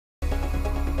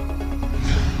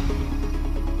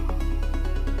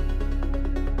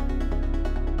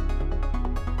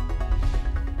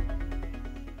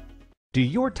Do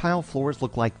your tile floors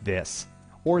look like this?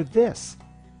 Or this?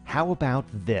 How about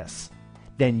this?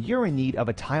 Then you're in need of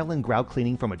a tile and grout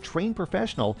cleaning from a trained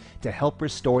professional to help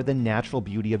restore the natural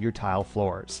beauty of your tile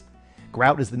floors.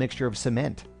 Grout is the mixture of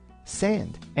cement,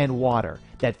 sand, and water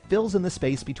that fills in the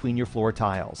space between your floor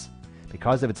tiles.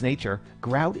 Because of its nature,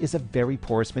 grout is a very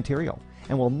porous material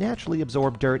and will naturally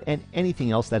absorb dirt and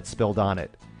anything else that's spilled on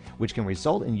it, which can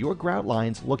result in your grout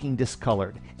lines looking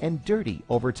discolored and dirty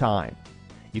over time.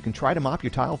 You can try to mop your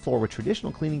tile floor with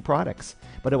traditional cleaning products,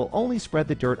 but it will only spread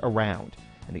the dirt around,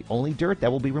 and the only dirt that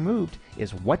will be removed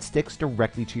is what sticks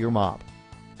directly to your mop.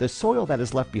 The soil that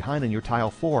is left behind on your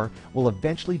tile floor will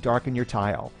eventually darken your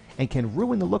tile and can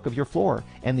ruin the look of your floor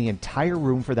and the entire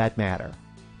room for that matter.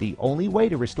 The only way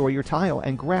to restore your tile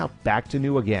and grout back to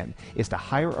new again is to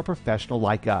hire a professional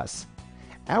like us.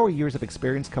 Our years of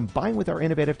experience combined with our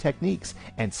innovative techniques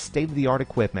and state-of-the-art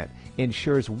equipment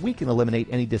ensures we can eliminate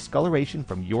any discoloration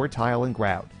from your tile and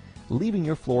grout, leaving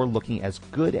your floor looking as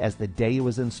good as the day it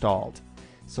was installed.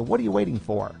 So what are you waiting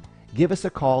for? Give us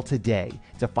a call today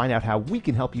to find out how we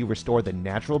can help you restore the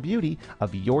natural beauty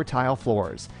of your tile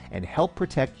floors and help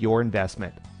protect your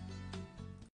investment.